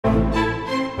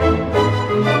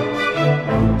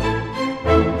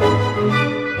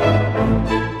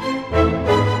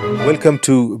Welcome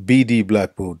to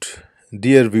Bd-blackboard.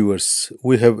 Dear viewers,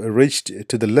 we have reached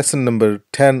to the lesson number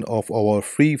 10 of our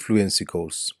free fluency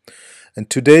course. And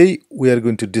today we are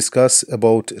going to discuss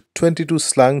about 22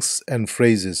 slangs and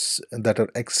phrases that are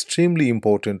extremely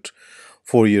important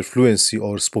for your fluency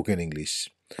or spoken English.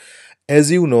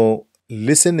 As you know,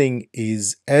 listening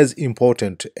is as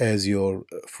important as your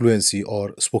fluency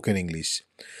or spoken English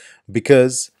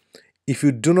because if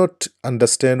you do not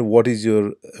understand what is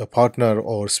your partner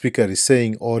or speaker is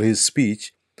saying or his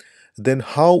speech, then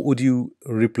how would you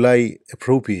reply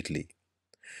appropriately?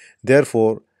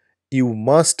 Therefore, you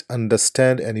must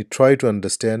understand and you try to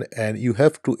understand, and you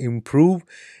have to improve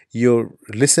your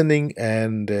listening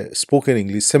and spoken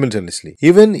English simultaneously.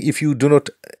 Even if you do not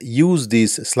use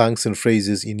these slangs and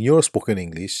phrases in your spoken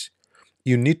English,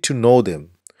 you need to know them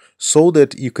so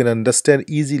that you can understand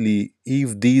easily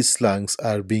if these slangs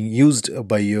are being used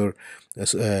by your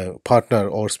partner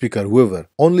or speaker, whoever.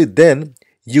 Only then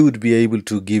you would be able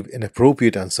to give an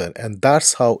appropriate answer, and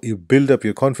that's how you build up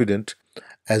your confidence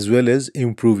as well as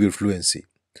improve your fluency.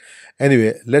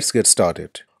 Anyway, let's get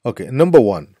started. Okay, number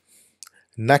one,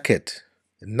 naked.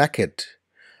 Naked.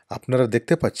 আপনারা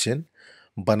দেখতে পাচ্ছেন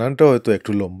বানানটা হয়তো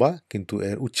একটু লম্বা, কিন্তু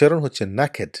এর উচ্চারণ হচ্ছে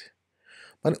naked,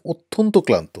 মানে অত্যন্ত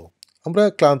ক্লান্ত। আমরা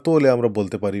ক্লান্ত হলে আমরা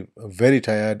বলতে পারি very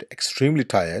tired, extremely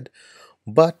tired,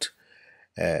 but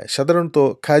সাধারণত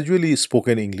ক্যাজুয়ালি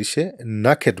স্পোকেন ইংলিশে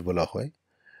নাকেড বলা হয়।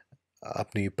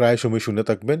 আপনি প্রায় সময় শুনে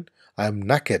থাকবেন আই এম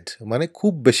নাকেড, মানে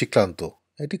খুব বেশি ক্লান্ত।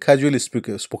 এটি ক্যাজুয়ালি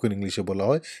স্পোকেন ইংলিশে বলা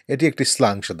হয়। এটি একটি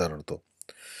স্ল্যাং সাধারণত।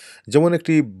 যেমন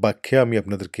একটি বাক্যে আমি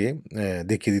আপনাদেরকে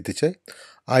দেখিয়ে দিতে চাই,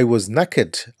 I was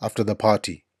নাকেড after the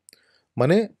party,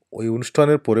 মানে ওই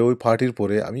অনুষ্ঠানের পরে, ওই পার্টির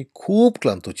পরে আমি খুব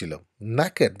ক্লান্ত ছিলাম।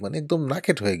 নাকেড মানে একদম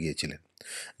নাকেড হয়ে গিয়েছিলেন।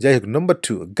 যাই হোক, নাম্বার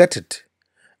টু, গ্যাটেড।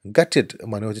 গ্যাটেড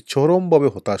মানে হচ্ছে চরমভাবে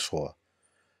হতাশ হওয়া।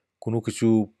 কোনো কিছু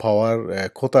পাওয়ার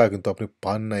কথা কিন্তু আপনি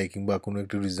পান নাই, কিংবা কোনো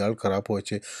একটি রেজাল্ট খারাপ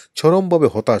হয়েছে, চরমভাবে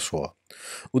হতাশ হওয়া।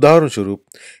 উদাহরণস্বরূপ,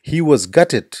 হি ওয়াজ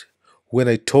গ্যাটেড when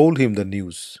I told him the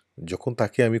news. যখন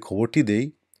তাকে আমি খবরটি দেই,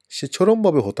 সে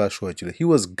চরমভাবে হতাশ হয়েছিল। হি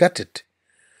ওয়াজ গ্যাটেড।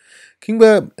 কিংবা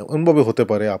এমনভাবে হতে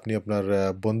পারে আপনি আপনার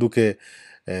বন্ধুকে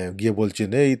গিয়ে বলছেন,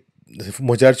 এই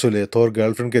মজার চলে, তোর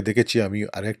গার্লফ্রেন্ডকে দেখেছি আমি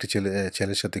আরেকটি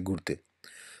ছেলের সাথে ঘুরতে।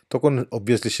 তখন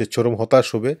অবভিয়াসলি সে চরম হতাশ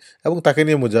হবে এবং তাকে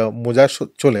নিয়ে মজা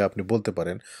চলে আপনি বলতে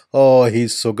পারেন, ও he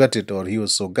is so গ্যাটেড or he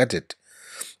was so গ্যাটেড।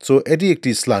 So এটি একটি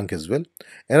slang as well.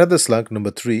 Another slang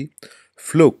number three,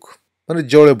 fluke, মানে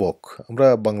জড়ে বক। আমরা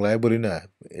বাংলায় বলি না,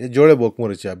 জড়ে বক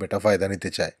মরেছে, বেটা ফায়দা নিতে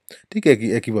চায়। ঠিক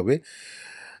একইভাবে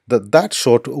that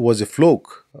shot was A flock,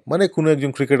 মানে কোনো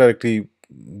একজন ক্রিকেটার একটি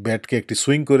ব্যাটকে একটি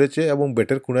সুইং করেছে এবং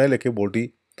ব্যাটের কোনায় লেগে বলটি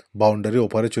বাউন্ডারি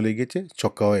ওপারে চলে গিয়েছে,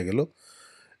 ছক্কা হয়ে গেল।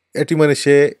 এটি মানে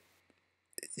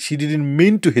she didn't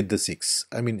mean to hit the six.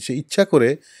 I mean, সে ইচ্ছা করে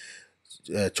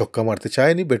ছক্কা মারতে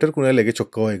চায়নি, ব্যাটের কোনায় লেগে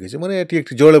ছক্কা হয়ে গেছে, মানে এটি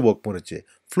একটি জড়ে বক মরেছে।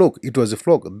 Flock, it was A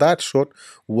flock. That shot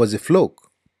was A flock.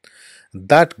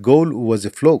 That goal was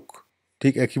A flock.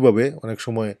 ঠিক একইভাবে অনেক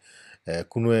সময়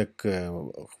কোনো এক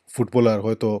ফুটবলার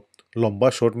হয়তো লম্বা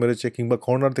শট মেরেছে কিংবা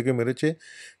কর্নার থেকে মেরেছে,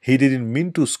 he didn't mean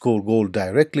to score goal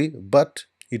directly, but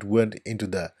it went into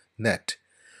the net.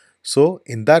 So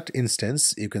in that instance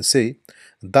you can say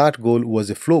that goal was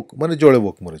a fluke, মানে জড়ে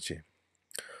বক মরেছে।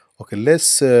 Okay,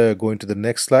 let's go into the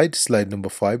next slide, slide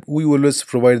number 5. We always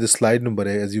provide the slide number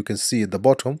as you can see at the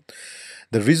bottom.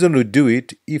 The reason we do it,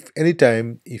 if anytime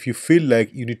if you feel like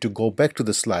you need to go back to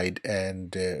the slide and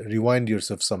rewind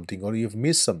yourself something, or you've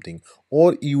missed something, or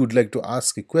you would like to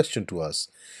ask a question to us,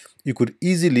 you could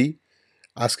easily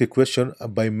ask a question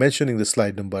by mentioning the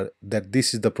slide number, that this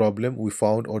is the problem we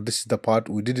found, or this is the part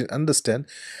we didn't understand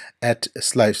at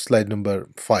slide number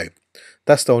 5.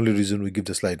 That's the only reason we give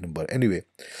the slide number. Anyway,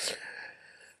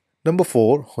 number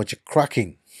 4 হচ্ছে cracking,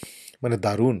 মানে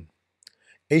দারুণ।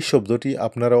 এই শব্দটি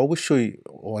আপনারা অবশ্যই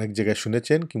অনেক জায়গায়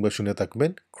শুনেছেন কিংবা শুনে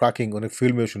থাকবেন। ক্র্যাকিং অনেক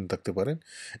ফিল্মেও শুনে থাকতে পারেন।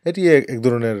 এটি এক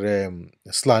ধরনের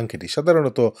স্ল্যাং। এটি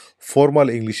সাধারণত ফর্মাল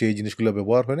ইংলিশে এই জিনিসগুলো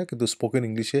ব্যবহার হয় না, কিন্তু স্পোকেন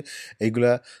ইংলিশে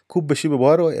এইগুলা খুব বেশি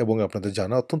ব্যবহার হয় এবং আপনাদের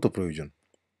জানা অত্যন্ত প্রয়োজন।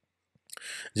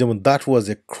 যেমন that was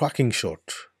A cracking shot,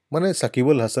 মানে সাকিব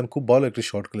আল হাসান খুব ভালো একটি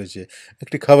শট খেলেছে,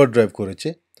 একটি খাবার ড্রাইভ করেছে।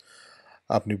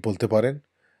 আপনি বলতে পারেন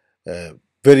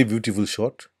ভেরি বিউটিফুল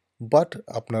শট, বাট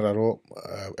আপনার আরও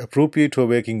অ্যাপ্রোপ্রিয়েট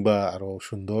হবে কিংবা আরও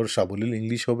সুন্দর সাবলীল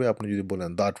ইংলিশ হবে আপনি যদি বলেন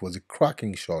that was A cracking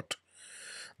shot.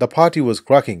 The party was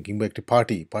cracking, কিংবা একটি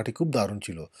পার্টি খুব দারুণ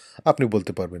ছিল, আপনি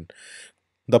বলতে পারবেন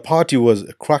the party was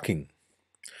cracking.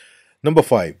 Number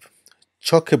 5,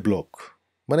 ছকে ব্লক,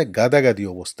 মানে গাদাগাদি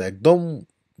অবস্থা, একদম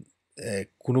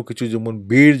কোনো কিছু যেমন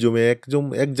ভিড় জমে একদম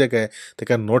এক জায়গায়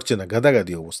থেকে আর নড়ছে না,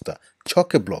 গাদাগাদি অবস্থা,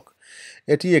 ছকে ব্লক।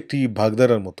 এটি একটি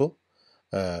ভাগধারার মতো,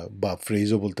 বা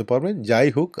ফ্রেজও বলতে পারবেন। যাই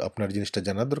হোক, আপনার জিনিসটা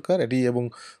জানা দরকার এটি, এবং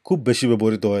খুব বেশি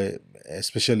ব্যবহৃত হয়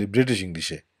স্পেশালি ব্রিটিশ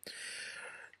ইংলিশে।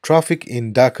 Traffic in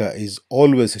Dhaka is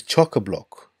always Chak a block.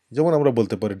 যেমন আমরা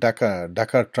বলতে পারি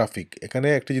ঢাকার ট্রাফিক। এখানে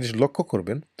একটা জিনিস লক্ষ্য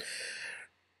করবেন,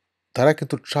 তারা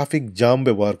কিন্তু ট্রাফিক জাম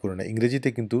ব্যবহার করে না। ইংরেজিতে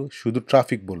কিন্তু শুধু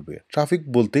ট্রাফিক বলবে। ট্রাফিক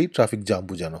বলতেই ট্রাফিক জাম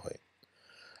বোঝানো হয়।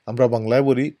 আমরা বাংলায়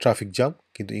বলি ট্রাফিক জাম,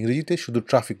 কিন্তু ইংরেজিতে শুধু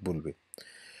ট্রাফিক বলবে।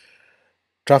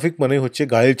 ট্রাফিক মানে হচ্ছে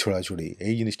গাড়ির ছোড়াছুড়ি,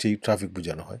 এই জিনিসটি ট্রাফিক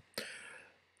বোঝানো হয়।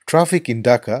 ট্রাফিক ইন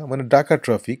ঢাকা মানে Dhaka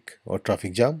traffic O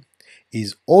traffic jam is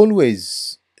always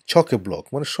ছকে ব্লক,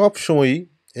 মানে সব সময়ই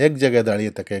এক জায়গায়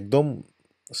দাঁড়িয়ে থাকে, একদম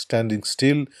স্ট্যান্ডিং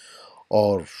স্টিল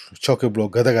অর ছকে ব্লক,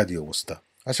 গাদাগাদি অবস্থা।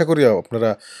 আশা করি আপনারা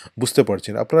বুঝতে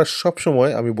পারছেন। আপনারা সব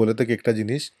সময় আমি বলে থাকি একটা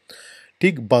জিনিস,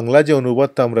 ঠিক বাংলা যে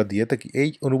অনুবাদটা আমরা দিয়ে থাকি এই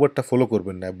অনুবাদটা ফলো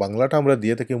করবেন না। বাংলাটা আমরা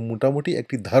দিয়ে থাকি মোটামুটি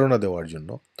একটি ধারণা দেওয়ার জন্য,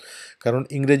 কারণ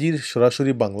ইংরেজির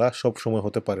সরাসরি বাংলা সব সময়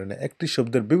হতে পারে না, একটি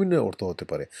শব্দের বিভিন্ন অর্থ হতে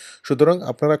পারে। সুতরাং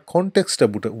আপনারা কনটেক্সটটা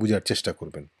বোঝার চেষ্টা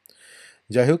করবেন।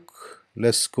 যাই হোক,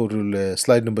 let's go to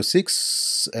slide number 6।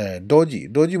 Doji,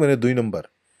 doji মানে 2 নম্বর।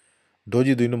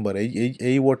 ডজি 2 নম্বর,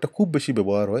 এই ওয়ার্ডটা খুব বেশি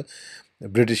ব্যবহার হয়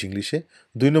ব্রিটিশ ইংলিশে।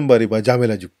 2 নম্বরই বা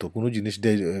ঝামেলাযুক্ত কোনো জিনিস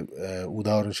দিয়ে,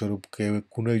 উদাহরণস্বরূপ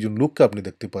কোনো একজন লোককে আপনি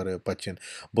দেখতে পাচ্ছেন,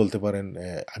 বলতে পারেন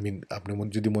আপনি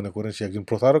যদি মনে করেন সে একজন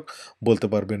প্রতারক, বলতে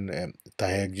পারবেন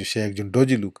সে একজন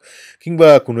ডজি লোক। কিংবা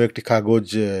কোনো একটি কাগজ,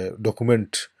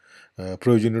 ডকুমেন্ট,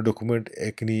 প্রয়োজনীয় ডকুমেন্ট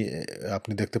এখনি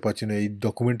আপনি দেখতে পাচ্ছেন এই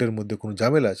ডকুমেন্টের মধ্যে কোনো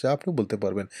ঝামেলা আছে, আপনি বলতে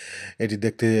পারবেন এটি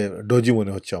দেখতে ডজি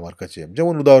মনে হচ্ছে আমার কাছে।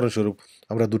 যেমন উদাহরণস্বরূপ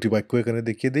আমরা দুটি বাক্য এখানে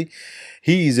দেখিয়ে দিই।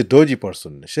 He is a doji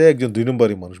person, সে একজন 2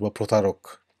 নম্বরই মানুষ বা প্রতারক।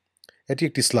 এটি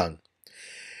একটি স্ল্যাং।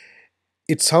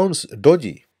 It sounds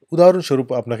doji. উদাহরণস্বরূপ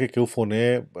আপনাকে কেউ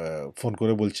ফোন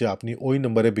করে বলছে আপনি ওই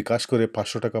নম্বরে বিকাশ করে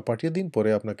 500 টাকা পাঠিয়ে দিন, পরে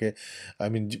আপনাকে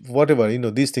what ever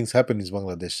this things happen is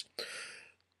Bangladesh.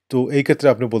 তো এই ক্ষেত্রে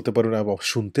আপনি বলতে পারেন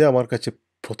শুনতে আমার কাছে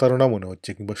প্রতারণা মনে হচ্ছে,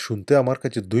 কিংবা শুনতে আমার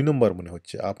কাছে 2 নম্বর মনে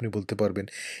হচ্ছে। আপনি বলতে পারবেন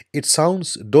it sounds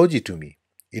doji to me,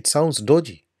 it sounds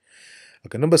doji.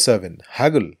 Okay, number 7,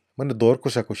 হ্যাগল মানে দর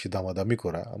কষাকষি, দামাদামি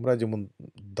করা। আমরা যেমন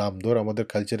দাম দর আমাদের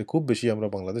কালচারে খুব বেশি, আমরা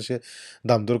বাংলাদেশে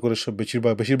দাম দর করে সব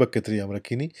বেশিরভাগ ক্ষেত্রেই আমরা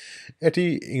কিনি। এটি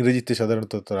ইংরেজিতে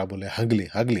সাধারণত তারা বলে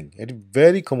হাগলিং। এটি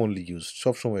ভেরি কমনলি ইউজ,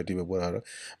 সবসময় এটি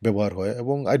ব্যবহার হয়,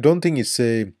 এবং I don't think it's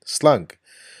a slang,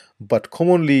 but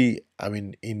commonly,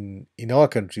 in our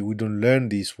country we don't learn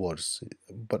these words,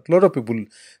 but a lot of people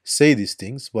say these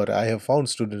things, but I have found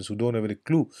students who don't have any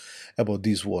clue about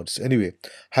these words. Anyway,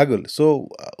 haggle. So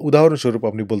উদাহরণস্বরূপ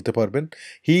আপনি বলতে পারবেন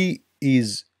he is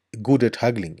good at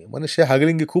haggling, মানে সে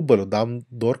হাগলিং এ খুব ভালো, দাম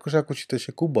দর কষাকষিতে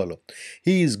সে খুব ভালো।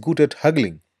 he is good at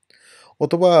haggling।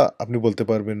 অথবা আপনি বলতে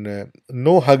পারবেন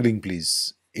no হাগলিং please,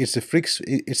 it's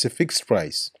a fixed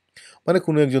price. মানে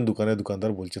কোনো একজন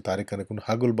দোকানদার বলছে তার এখানে কোনো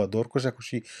হাগল বা দর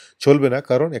কষাকষি চলবে না,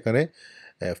 কারণ এখানে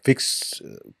ফিক্সড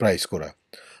প্রাইস করা।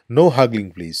 No হাগলিং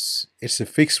please, it's a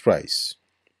fixed price.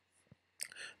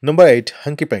 Number 8,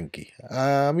 hunky প্যাঙ্কি।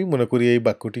 আমি মনে করি এই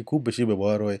বাক্যটি খুব বেশি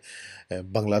ব্যবহার হয়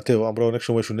বাংলাতেও, আমরা অনেক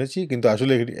সময় শুনেছি, কিন্তু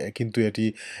আসলে এটি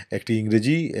একটি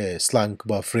ইংরেজি স্ল্যাং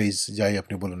বা ফ্রেজ, যাই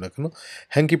আপনি বলুন না কেন।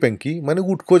 হ্যাঙ্কি প্যাঙ্কি মানে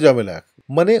উটকো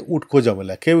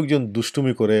ঝামেলা, কেউ একজন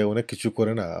দুষ্টুমি করে, অনেক কিছু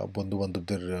করে না বন্ধু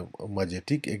বান্ধবদের মাঝে,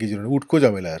 ঠিক একই জন্য উটকো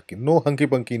ঝামেলা আর কি। No hunky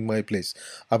পাঙ্কি in my place,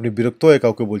 আপনি বিরক্ত হয়ে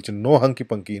কাউকে বলছেন no hunky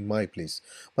পাঙ্কি in my place,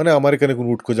 মানে আমার এখানে কোনো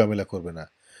উটকো ঝামেলা করবে না,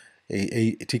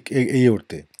 ঠিক এই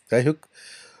অর্থে। যাই হোক,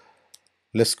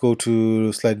 let's go to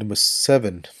slide number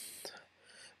 7।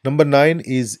 Number 9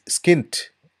 is স্কিন্ট।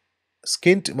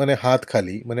 স্কিন্ট মানে হাত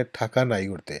খালি, মানে টাকা নাই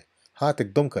করতে, হাত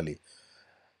একদম খালি।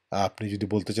 আপনি যদি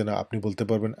বলতে চান আপনি বলতে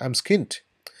পারবেন আই এম স্কিন্ট।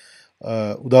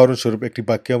 উদাহরণস্বরূপ একটি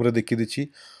বাক্যে আমরা দেখিয়ে দিচ্ছি,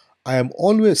 I am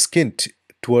always স্কিন্ট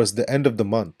towards the end of the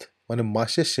month, মানে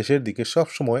মাসের শেষের দিকে সব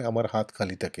সময় আমার হাত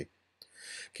খালি থাকে।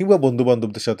 কিংবা বন্ধু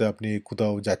বান্ধবদের সাথে আপনি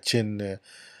কোথাও যাচ্ছেন,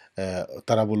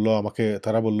 তারা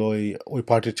বললো ওই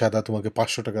পার্টির চাঁদা তোমাকে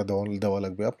 500 টাকা দেওয়া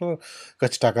লাগবে, আপনার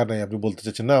কাছে টাকা নেই, আপনি বলতে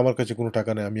চাচ্ছেন না আমার কাছে কোনো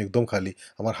টাকা নেই, আমি একদম খালি,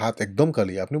 আমার হাত একদম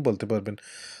খালি। আপনি বলতে পারবেন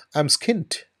I am স্কিন্ট,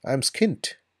 I am স্কিন্ট,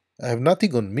 I have nothing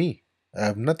on me, I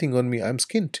have nothing on me, I am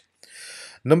স্কিন্ট।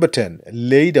 Number 10,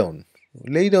 লেই ডাউন।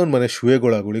 লেই ডাউন মানে শুয়ে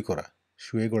গোড়াগুড়ি করা,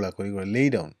 লেই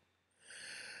ডাউন।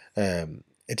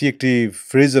 এটি একটি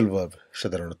ফ্রেজাল ভার্ব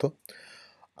সাধারণত।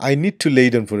 আই নিড টু লেই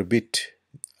ডাউন ফর এ বিট,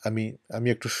 আমি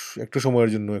একটু সময়ের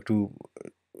জন্য একটু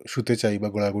শুতে চাই বা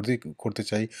গোড়াগুড়ি করতে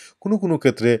চাই। কোনো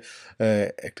ক্ষেত্রে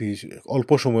একটি অল্প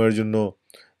সময়ের জন্য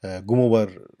ঘুমোবার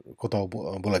কথাও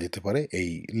বলা যেতে পারে এই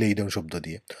লেই ডাউন শব্দ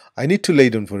দিয়ে। আই নিড টু লেই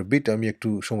ডাউন ফর এ বিট, আমি একটু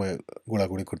সময়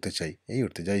গোড়াগুড়ি করতে চাই, এই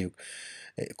অর্থে। যাই হোক,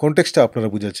 কনটেক্সটটা আপনারা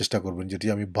বোঝার চেষ্টা করবেন, যেটি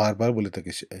আমি বারবার বলে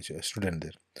থাকি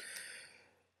স্টুডেন্টদের।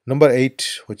 নাম্বার 8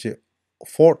 হচ্ছে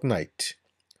ফোর্টনাইট।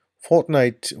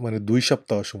 ফর্টনাইট মানে 2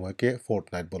 সপ্তাহ সময়কে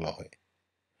ফর্টনাইট বলা হয়।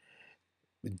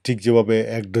 ঠিক যেভাবে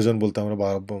 1 ডজন বলতে আমরা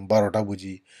 12টা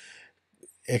বুঝি,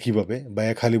 একইভাবে বা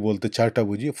এক হালি বলতে 4টা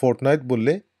বুঝি, ফর্টনাইট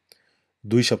বললে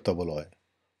 2 সপ্তাহ বলা হয়।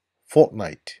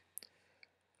 ফর্টনাইট।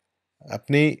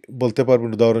 আপনি বলতে পারবেন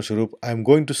উদাহরণস্বরূপ, I am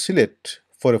going to Sylhet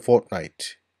for a Fortnite,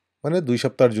 মানে 2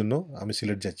 সপ্তাহের জন্য আমি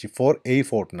সিলেট যাচ্ছি। ফর এই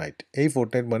ফর্টনাইট, এই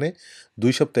ফর্টনাইট মানে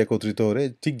 2 সপ্তাহ একত্রিত হলে,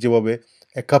 ঠিক যেভাবে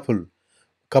এ কাপল,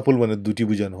 কাপল মানে দুটি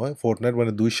বোঝানো হয়, ফর্টনাইট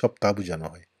মানে 2 সপ্তাহ বোঝানো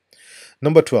হয়।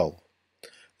 নাম্বার 12,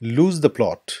 লুজ দ্য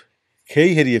প্লট,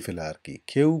 খেই হারিয়ে ফেলা আর কি।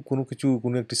 কেউ কোনো কিছু,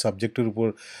 কোনো একটি সাবজেক্টের উপর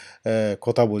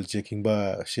কথা বলছে কিংবা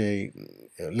সেই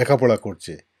লেখাপড়া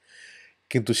করছে,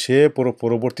 কিন্তু সে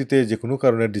পরবর্তীতে যে কোনো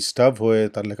কারণে ডিস্টার্ব হয়ে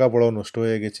তার লেখাপড়াও নষ্ট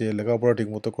হয়ে গেছে, লেখাপড়া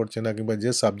ঠিকমতো করছে না, কিংবা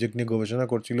যে সাবজেক্ট নিয়ে গবেষণা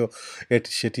করছিল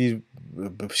সেটি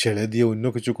ছেড়ে দিয়ে অন্য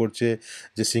কিছু করছে।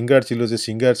 যে সিঙ্গার ছিল, যে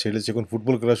সিঙ্গার ছেড়ে এখন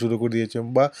ফুটবল খেলা শুরু করে দিয়েছে,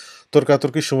 বা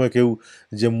তর্কাতর্কির সময় কেউ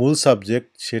যে মূল সাবজেক্ট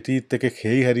সেটি থেকে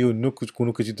খেই হারিয়ে অন্য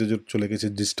কোনো কিছুতে চলে গেছে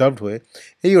ডিস্টার্বড হয়ে,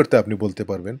 এই অর্থে আপনি বলতে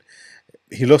পারবেন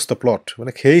হি লস্ট দ্য প্লট,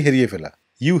 মানে খেই হারিয়ে ফেলা।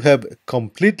 You have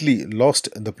completely lost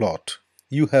the plot,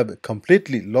 you have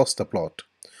completely lost the plot.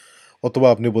 অথবা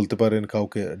আপনি বলতে পারেন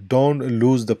কাউকে ডোন্ট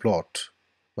লুজ দ্য প্লট,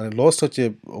 মানে লস্ট হচ্ছে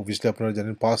অবভিয়াসলি আপনারা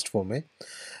জানেন পাস্ট ফর্মে,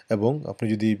 এবং আপনি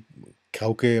যদি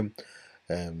কাউকে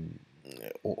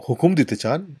হুকুম দিতে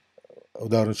চান,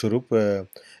 উদাহরণস্বরূপ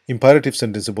ইম্পারেটিভ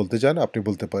সেন্টেন্সে বলতে চান, আপনি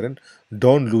বলতে পারেন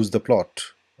ডোন্ট লুজ দ্য প্লট,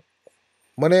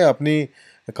 মানে আপনি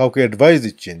কাউকে অ্যাডভাইস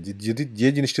দিচ্ছেন যে যদি যে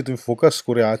জিনিসটি তুমি ফোকাস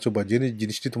করে আছো বা যে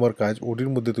জিনিসটি তোমার কাজ ওটির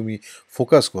মধ্যে তুমি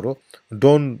ফোকাস করো,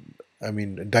 don't, I mean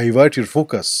divert your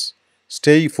focus,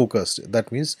 stay focused, that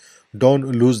means don't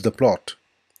lose the plot.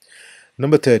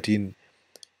 Number 13,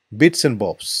 bits and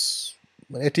Bob's,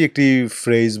 এটি একটি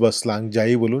ফ্রেজ বা স্ল্যাং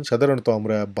যাই বলুন, সাধারণত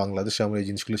আমরা বাংলাদেশে আমরা এই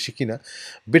জিনিসগুলো শিখি না।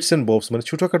 বিটস অ্যান্ড ববস মানে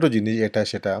ছোটোখাটো জিনিস, এটা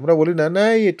সেটা আমরা বলি না, না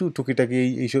একটু টুকিটাকি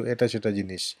এইসব এটা সেটা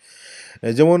জিনিস।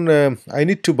 যেমন I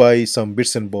need to by some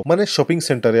bits and Bob, মানে শপিং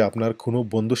সেন্টারে আপনার কোনো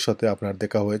বন্ধুর সাথে আপনার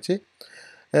দেখা হয়েছে,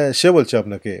 সে বলছে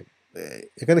আপনাকে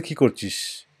এখানে কি করছিস,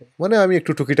 মানে আমি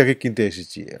একটু টুকিটাকি কিনতে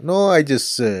এসেছি। No, I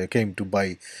just came to by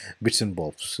bits and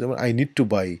Bob's, যেমন I need to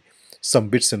by some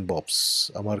bits and Bob's,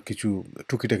 আমার কিছু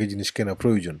টুকিটাকি জিনিস কেনা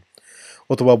প্রয়োজন।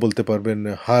 অথবা বলতে পারবেন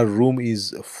হার room is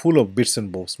full of bits and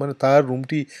Bob's, মানে তার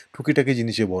রুমটি টুকিটাকি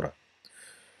জিনিসে ভরা।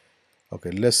 ওকে,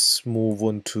 let's move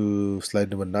on two slide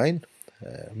number 9।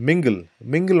 Mingle,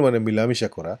 mingle মানে মিলামিশা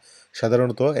করা,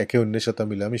 সাধারণত একে অন্যের সাথে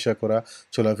মিলামিশা করা,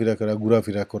 চলাফেরা করা,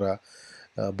 ঘোরাফেরা করা,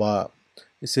 বা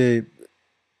say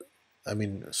I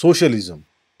mean socialism,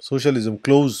 socialism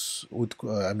close with,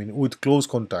 I mean with close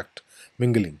contact,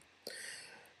 মিঙ্গলিং।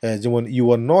 যেমন you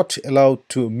are not allowed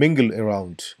to mingle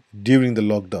around during the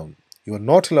lockdown, you are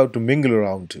not allowed to mingle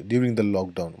around during the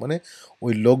lockdown, মানে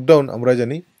ওই lockdown আমরা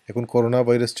জানি এখন corona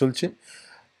virus চলছে,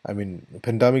 I mean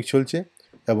pandemic চলছে,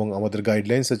 এবং আমাদের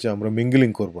গাইডলাইন্স আছে আমরা মিঙ্গলিং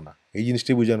করব না, এই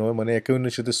জিনিসটি বোঝানো হয়, মানে একে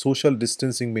অন্যের সাথে সোশ্যাল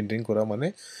ডিস্টেন্সিং মেনটেন করা মানে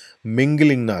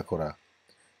মিঙ্গলিং না করা,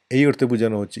 এই অর্থে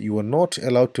বোঝানো হচ্ছে you are not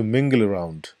allowed to mingle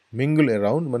around, mingle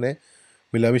around মানে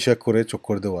মিলামিশা করে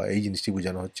চক্কর দেওয়া, এই জিনিসটি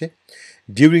বোঝানো হচ্ছে।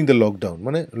 ডিউরিং দ্য লকডাউন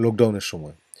মানে লকডাউনের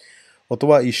সময়।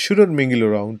 অথবা you shouldn't mingle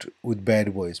around with bad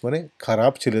boys, মানে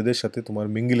খারাপ ছেলেদের সাথে তোমার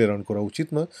মিঙ্গল অ্যারাউন্ড করা উচিত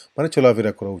নয়, মানে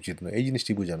চলাফেরা করা উচিত নয়, এই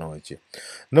জিনিসটি বোঝানো হয়েছে।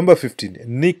 নাম্বার 15,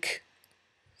 নিক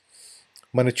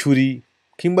মানে ছুরি,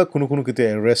 কিংবা কোনো কোনো ক্ষেত্রে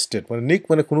অ্যারেস্টেড, মানে নিক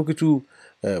মানে কোনো কিছু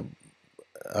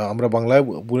আমরা বাংলায়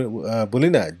বলি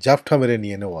না জাপটা মেরে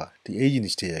নিয়ে নেওয়া, ঠিক এই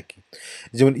জিনিসটাই আর কি।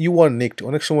 যেমন ইউ আর নিকড,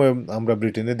 অনেক সময় আমরা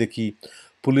ব্রিটেনে দেখি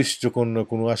পুলিশ যখন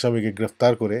কোনো আসামিকে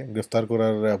গ্রেফতার করে, গ্রেফতার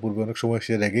করার পূর্বে অনেক সময়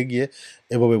সে রেগে গিয়ে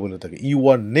এভাবে বলে থাকে ইউ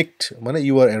আর নিকড, মানে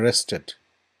ইউ আর অ্যারেস্টেড,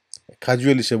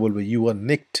 ক্যাজুয়ালি সে বলবে ইউ আর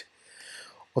নিকড।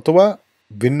 অথবা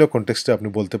ভিন্ন কনটেক্সটে আপনি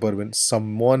বলতে পারবেন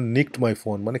সামওয়ান নিকড মাই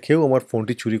ফোন, মানে কেউ আমার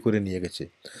ফোনটি চুরি করে নিয়ে গেছে,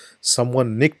 সামওয়ান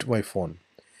নিকড মাই ফোন।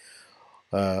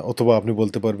 অথবা আপনি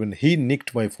বলতে পারবেন হি নিকড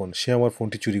মাই ফোন, সে আমার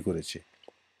ফোনটি চুরি করেছে।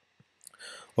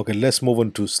 ওকে, let's move on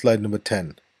two slide number 10।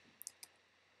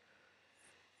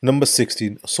 Number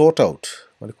 16, sort out,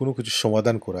 মানে কোনো কিছু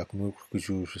সমাধান করা, কোনো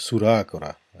কিছু সুরাহা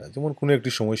করা। যেমন কোনো একটি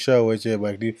সমস্যা হয়েছে বা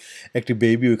একটি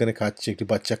বেবি ওইখানে খাচ্ছে, একটি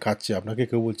বাচ্চা খাচ্ছে, আপনাকে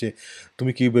কেউ বলছে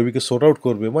তুমি কি বেবিকে সর্ট আউট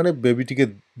করবে, মানে বেবিটিকে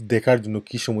দেখার জন্য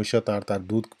কি সমস্যা, তার তার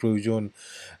দুধ প্রয়োজন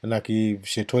নাকি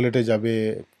সে টয়লেটে যাবে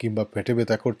কিংবা পেটে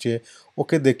ব্যথা করছে,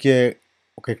 ওকে দেখিয়ে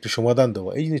ওকে একটি সমাধান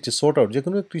দেওয়া, এই জিনিসটা সর্ট আউট। যে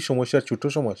কোনো একটি সমস্যার, ছোটো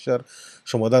সমস্যার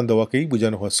সমাধান দেওয়াকেই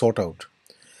বোঝানো হয় সর্ট আউট।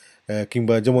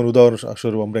 কিংবা যেমন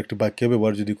উদাহরণস্বরূপ আমরা একটি বাক্য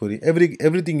ব্যবহার যদি করি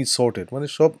এভরিথিং ইজ সর্টেড, মানে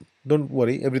সব, don't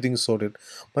worry, everything is sorted,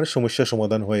 মানে সমস্যার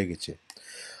সমাধান হয়ে গেছে।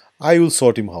 I will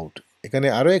sort him out, এখানে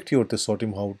আরও একটি অর্থে সর্ট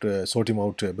হিম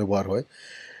আউট ব্যবহার হয়।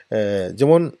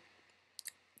 যেমন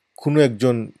কোনো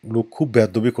একজন লোক খুব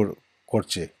বেয়াদবি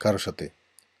করছে কারোর সাথে,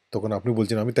 তখন আপনি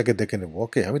বলছেন আমি তাকে দেখে নেব,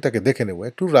 ওকে আমি তাকে দেখে নেব,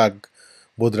 একটু রাগ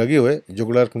বোধরাগী হয়ে,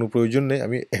 যেগুলোর কোনো প্রয়োজন নেই,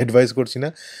 আমি অ্যাডভাইস করছি না,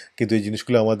 কিন্তু এই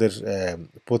জিনিসগুলো আমাদের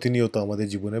প্রতিনিয়ত আমাদের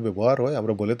জীবনে ব্যবহার হয়।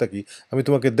 আমরা বলে থাকি আমি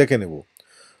তোমাকে দেখে নেব,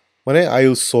 মানে I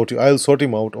will sort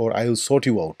him out, or I will sort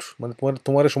you out, মানে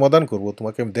তোমার সমাধান করব,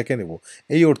 তোমাকে আমি দেখে নেব,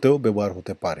 এই অর্থেও ব্যবহার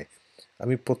হতে পারে।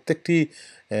 আমি প্রত্যেকটি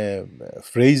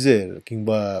ফ্রেজের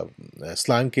কিংবা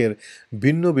স্ল্যাংকের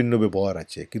ভিন্ন ভিন্ন ব্যবহার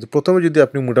আছে, কিন্তু প্রথমে যদি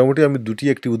আপনি মোটামুটি, আমি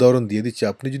একটি উদাহরণ দিয়ে দিচ্ছি,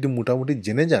 আপনি যদি মোটামুটি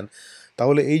জেনে যান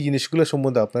তাহলে এই জিনিসগুলো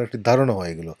সম্বন্ধে আপনার একটি ধারণা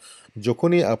হয়ে গেল।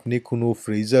 যখনই আপনি কোনো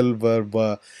ফ্রেজাল ভার্ব বা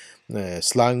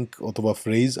স্ল্যাং অথবা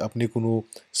ফ্রেজ আপনি কোনো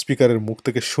স্পিকারের মুখ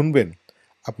থেকে শুনবেন,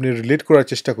 আপনি রিলেট করার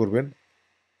চেষ্টা করবেন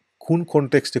কোন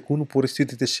কনটেক্সটে, কোন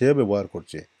পরিস্থিতিতে সে ব্যবহার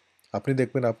করছে। আপনি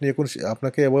দেখবেন আপনি এখন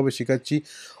আপনাকে এভাবে শেখাচ্ছি,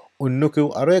 অন্য কেউ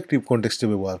আরও একটি কনটেক্সটে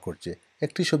ব্যবহার করছে,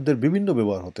 একটি শব্দের বিভিন্ন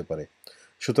ব্যবহার হতে পারে।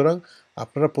 সুতরাং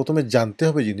আপনারা প্রথমে জানতে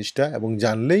হবে জিনিসটা, এবং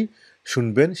জানলেই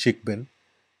শুনবেন, শিখবেন।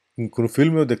 কোনো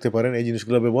ফিল্মেও দেখতে পারেন এই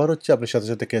জিনিসগুলো ব্যবহার হচ্ছে, আপনি সাথে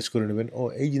সাথে ক্যাচ করে নেবেন, ও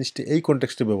এই জিনিসটা এই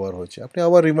কনটেক্সটে ব্যবহার হয়েছে, আপনি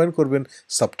আবার রিমাইন্ড করবেন,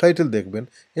 সাবটাইটেল দেখবেন।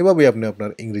 এভাবেই আপনি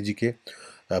আপনার ইংরেজিকে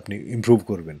আপনি ইমপ্রুভ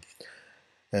করবেন।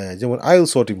 যেমন I will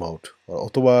sort him out,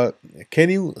 অথবা can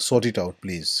you sort it out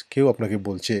please. কেউ আপনাকে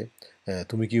বলছে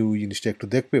তুমি কি ওই জিনিসটা একটু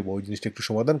দেখবে, বা ওই জিনিসটা একটু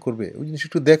সমাধান করবে, ওই জিনিসটা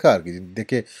একটু দেখা আর কি,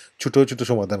 দেখে ছোটো ছোটো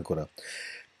সমাধান করা।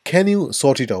 Can you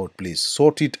sort it out please,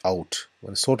 sort it out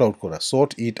মানে সর্ট আউট করা,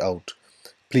 sort it out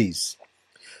please.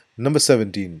 Number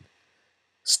 17,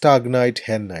 স্টাগ night,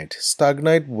 হ্যান নাইট। স্টাগ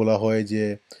নাইট বলা হয় যে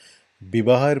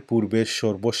বিবাহের পূর্বে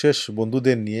সর্বশেষ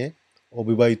বন্ধুদের নিয়ে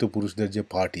অবিবাহিত পুরুষদের যে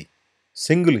পার্টি,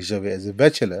 সিঙ্গল হিসাবে as a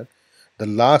bachelor, the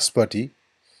last party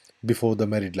before the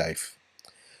married life.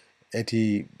 এটি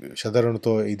সাধারণত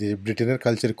এই যে ব্রিটেনের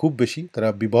কালচারে খুব বেশি, তারা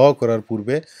বিবাহ করার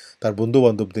পূর্বে তার বন্ধু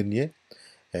বান্ধবদের নিয়ে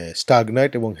স্টাগ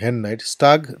নাইট এবং হ্যান নাইট।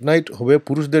 স্টাগ নাইট হবে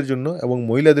পুরুষদের জন্য, এবং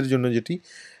মহিলাদের জন্য যেটি,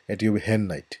 এটি হবে হ্যান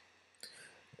নাইট,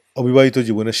 অবিবাহিত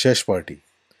জীবনের শেষ পার্টি।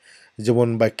 যেমন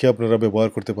বাক্যে আপনারা ব্যবহার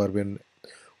করতে পারবেন,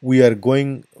 we are going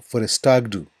for a স্টাগ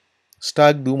do.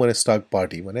 স্টাগ do মানে স্টাগ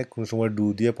পার্টি, মানে কোনো সময় ডু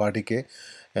দিয়ে পার্টিকে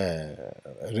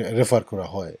রেফার করা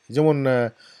হয়। যেমন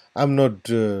I am not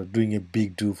doing a big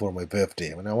do for my birthday,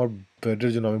 মানে আমার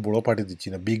বার্থডের জন্য আমি বড় পার্টি দিচ্ছি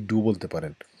না, বিগ ডু বলতে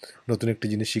পারেন। নতুন একটি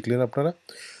জিনিস শিখলেন আপনারা।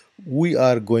 We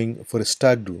are going for a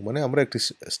স্টাগ do মানে আমরা একটি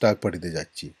স্টাগ পার্টিতে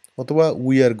যাচ্ছি। অথবা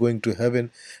we are going to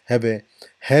have a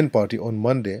হ্যান পার্টি অন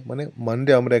মানডে, মানে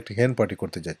মানডে আমরা একটি হ্যান পার্টি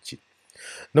করতে যাচ্ছি।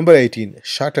 নাম্বার 18,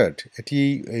 শাটার্ড। এটি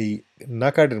এই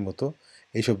নাকার্ডের মতো,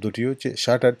 এই শব্দটি হচ্ছে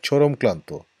শাটার্ড, চরম ক্লান্ত।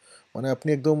 মানে আপনি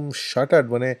একদম শাটার্ড,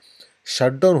 মানে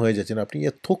শাটডাউন হয়ে যাচ্ছেন, আপনি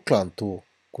এত ক্লান্ত,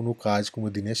 কোনো কাজ কোনো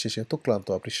দিনের শেষে এত ক্লান্ত,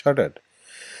 আপনি শাটার্ড।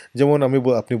 যেমন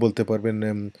আপনি বলতে পারবেন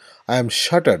I am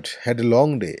শাটার্ড, had a long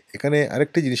day. এখানে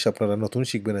আরেকটি জিনিস আপনারা নতুন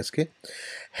শিখবেন আজকে।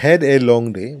 হ্যাড এ লং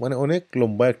ডে মানে অনেক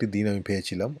লম্বা একটি দিন আমি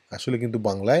পেয়েছিলাম, আসলে কিন্তু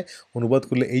বাংলায় অনুবাদ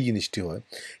করলে এই জিনিসটি হয়,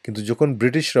 কিন্তু যখন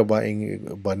ব্রিটিশরা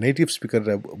বা নেটিভ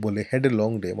স্পিকাররা বলে হ্যাড এ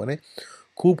লং ডে, মানে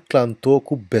খুব ক্লান্ত,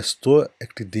 খুব ব্যস্ত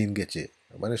একটি দিন গেছে,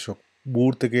 মানে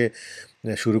ভোর থেকে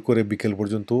শুরু করে বিকেল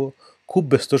পর্যন্ত খুব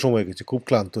ব্যস্ত সময় গেছে, খুব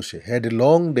ক্লান্ত সে। হ্যাড এ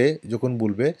লং ডে যখন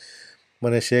বলবে,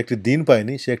 মানে সে একটি দিন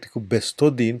পায়নি, সে একটি খুব ব্যস্ত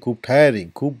দিন, খুব টায়ারিং,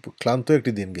 খুব ক্লান্ত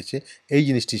একটি দিন গেছে, এই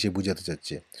জিনিসটি সে বোঝাতে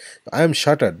চাচ্ছে। আই এম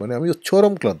শাটার্ড মানে আমি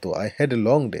চরম ক্লান্ত, I had a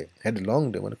long day, had a long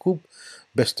day মানে খুব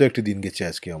ব্যস্ত একটি দিন গেছে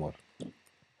আজকে আমার।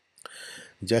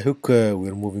 যাই হোক, we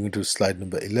are moving to slide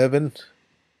number 11।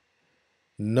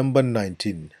 Number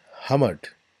 19, hammered.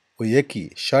 ওই একই,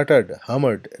 shattered,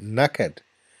 hammered, knackered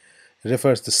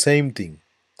refers the same thing.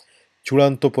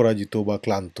 চূড়ান্ত পরাজিত বা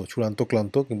ক্লান্ত, চূড়ান্ত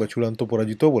ক্লান্ত কিংবা চূড়ান্ত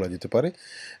পরাজিতও বলা যেতে পারে।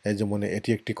 যেমন এটি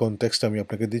একটি কনটেক্সট আমি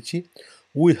আপনাকে দিচ্ছি।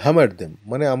 উই হ্যামার্ড দেম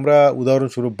মানে আমরা,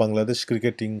 উদাহরণস্বরূপ বাংলাদেশ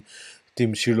ক্রিকেটিং টিম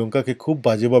শ্রীলঙ্কাকে খুব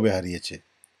বাজেভাবে হারিয়েছে,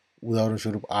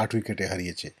 উদাহরণস্বরূপ 8 উইকেটে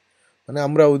হারিয়েছে, মানে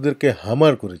আমরা ওদেরকে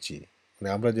হামার করেছি। মানে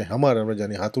আমরা যে হামার, আমরা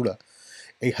জানি হাতুড়া,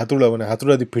 এই হাতুড়া মানে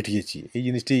হাতুড়া দিয়ে পিটিয়েছি, এই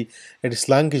জিনিসটি একটি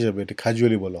স্ল্যাং হিসেবে এটি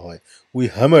ক্যাজুয়ালি বলা হয়। উই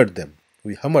হ্যামার্ড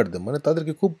দেম মানে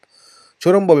তাদেরকে খুব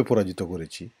চরমভাবে পরাজিত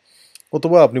করেছি।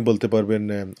 অথবা আপনি বলতে পারবেন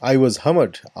I was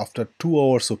হ্যামার্ড after 2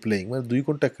 hours of playing, মানে 2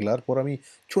 ঘন্টা খেলার পর আমি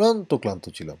চূড়ান্ত ক্লান্ত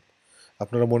ছিলাম।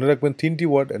 আপনারা মনে রাখবেন 3টি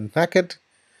ওয়ার্ড, ন্যাকেড,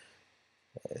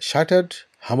 শাটার্ড,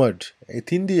 হ্যামার্ড, এই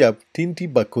তিনটি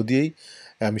বাক্য দিয়েই,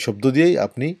 আমি শব্দ দিয়েই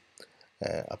আপনি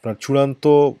আপনার চূড়ান্ত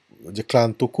যে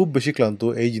ক্লান্ত, খুব বেশি ক্লান্ত,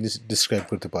 এই জিনিস ডিসক্রাইব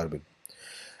করতে পারবেন।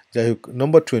 যাই হোক,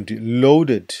 নম্বর 20,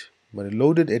 লোডেড। মানে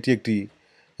লোডেড এটি একটি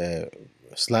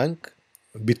স্ল্যাং,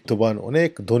 বিত্তবান,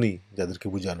 অনেক ধনী যাদেরকে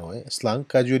বোঝানো হয়। স্ল্যাং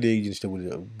ক্যাজুয়ালি এই জিনিসটা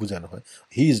বোঝানো হয়।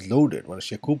 হি ইজ লোডেড মানে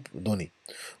সে খুব ধনী।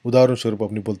 উদাহরণস্বরূপ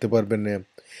আপনি বলতে পারবেন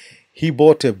হি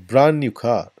বট এ brand new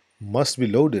car, must be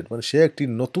loaded মানে সে একটি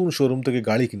নতুন শোরুম থেকে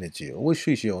গাড়ি কিনেছে,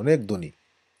 অবশ্যই সে অনেক ধনী।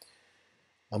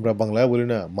 আমরা বাংলায় বলি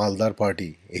না মালদার পার্টি,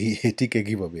 এই ঠিক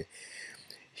একইভাবে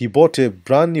He bought a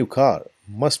brand new car.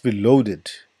 Must be loaded.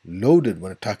 Loaded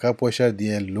মানে টাকা পয়সা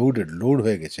দিয়ে লোড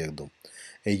হয়ে গেছে একদম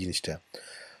এই জিনিসটা।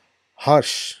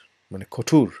 হার্শ মানে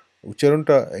কঠোর,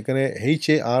 উচ্চারণটা এখানে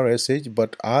HARSH,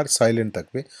 বাট আর সাইলেন্ট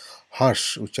থাকবে, হার্শ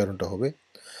উচ্চারণটা হবে।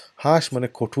 হার্শ মানে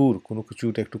কঠোর, কোনো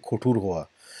কিছুটা একটু কঠোর হওয়া।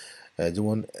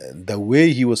 যেমন the way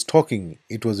he was talking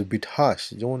it was A bit Harsh,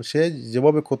 যেমন সে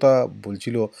যেভাবে কথা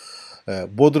বলছিল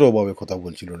ভদ্রভাবে কথা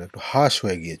বলছিল না, একটু হার্শ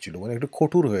হয়ে গিয়েছিল, মানে একটু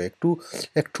কঠোর হয়ে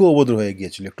একটু অভদ্র হয়ে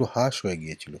গিয়েছিল, একটু হার্শ হয়ে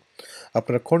গিয়েছিল।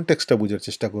 আপনারা কনটেক্সটটা বোঝার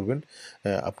চেষ্টা করবেন।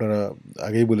 আপনারা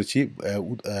আগেই বলেছি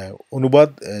অনুবাদ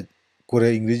করে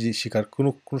ইংরেজি শেখার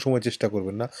কোনো সময় চেষ্টা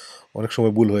করবেন না, অনেক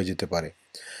সময় ভুল হয়ে যেতে পারে।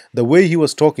 The way he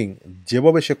was talking,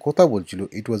 যেভাবে সে কথা বলছিল,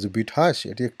 ইট ওয়াজ এ বিট হার্শ,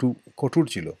 এটি একটু কঠোর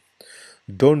ছিল।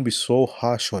 Don't be so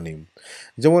Harsh on him,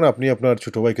 যেমন আপনি আপনার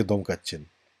ছোটো ভাইকে দমকাচ্ছেন,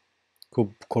 খুব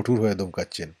কঠোর হয়ে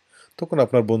দমকাচ্ছেন, তখন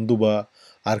আপনার বন্ধু বা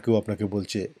আর কেউ আপনাকে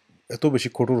বলছে এত বেশি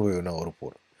কঠোর হয়েও না ওর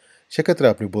উপর, সেক্ষেত্রে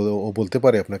আপনি ও বলতে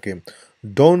পারে আপনাকে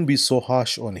don't be so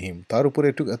Harsh on him, তার উপরে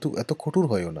একটু এত এত কঠোর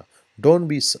হয়েও না, don't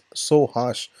be so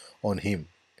Harsh on him.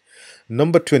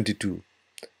 Number 22,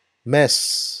 mace.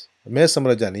 Mace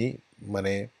আমরা জানি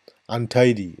মানে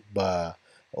আনটাইডি বা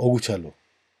অগুছালো,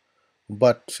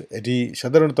 বাট এটি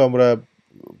সাধারণত আমরা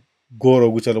গড়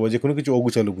অগুচালো বা যে কোনো কিছু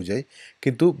অগুচালো বুঝাই,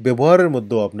 কিন্তু ব্যবহারের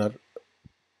মধ্যেও আপনার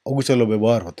অগুচালো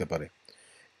ব্যবহার হতে পারে।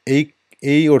 এই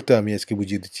এই অর্থে আমি আজকে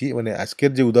বুঝিয়ে দিচ্ছি, মানে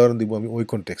আজকের যে উদাহরণ দিব আমি ওই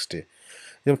কনটেক্সটে।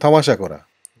 যেমন তামাশা করা,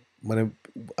 মানে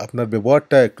আপনার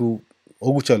ব্যবহারটা একটু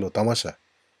অগুচালো, তামাশা।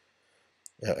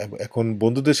 এখন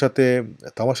বন্ধুদের সাথে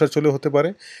তামাশার চলে হতে পারে,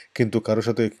 কিন্তু কারোর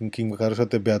সাথে কিংবা কারোর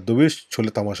সাথে বেয়াদবির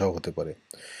চলে তামাশাও হতে পারে।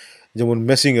 যেমন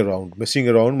মেসিং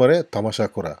অ্যারাউন্ড মানে তামাশা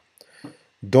করা।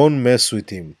 ডোন্ট মেস উইথ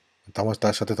হিম,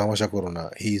 তার সাথে তামাশা করো না,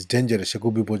 হি ইজ ডেঞ্জারাস, সে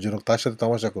খুব বিপজ্জনক, তার সাথে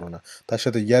তামাশা করো না, তার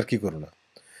সাথে ইয়ার্কি করো না।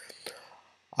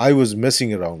 আই ওয়াজ মেসিং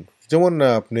অ্যারাউন্ড, যেমন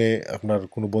আপনি আপনার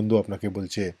কোনো বন্ধু আপনাকে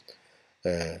বলছে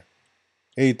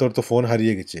এই তোর তো ফোন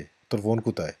হারিয়ে গেছে, তোর ফোন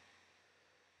কোথায়?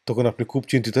 তখন আপনি খুব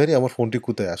চিন্তিত, হয় আমার ফোনটি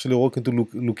কোথায়, আসলে ও কিন্তু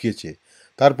লুকিয়েছে।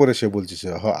 তারপরে সে বলছে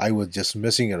I was just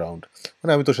messing around,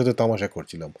 মানে আমি তোর সাথে তামাশা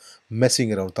করছিলাম। মেসিং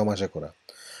অ্যারাউন্ড, তামাশা করা।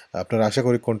 আপনারা আশা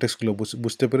করি কনটেক্সটগুলো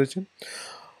বুঝতে পেরেছেন।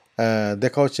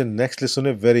 দেখা হচ্ছে next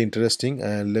লেসনে, very interesting.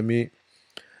 Let me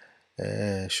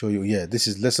show you. Yeah, this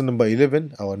is lesson number 11,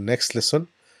 our next lesson,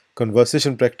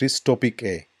 conversation practice topic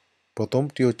A.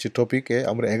 প্রথমটি হচ্ছে টপিক এ,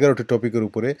 আমরা 11টি টপিকের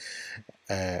উপরে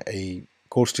এই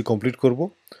কোর্সটি কমপ্লিট করব।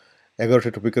 11টি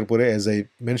টপিকের পরে, as I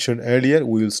mentioned earlier,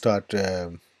 we will start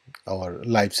our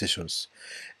live sessions.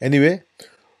 Anyway,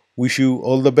 wish you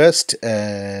all the best,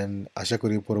 and আশা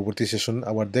করি পরবর্তী সেশন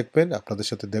আবার দেখবেন, আপনাদের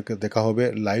সাথে দেখা হবে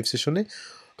লাইভ সেশনে।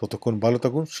 ততক্ষণ ভালো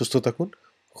থাকুন, সুস্থ থাকুন,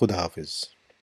 খুদা হাফেজ।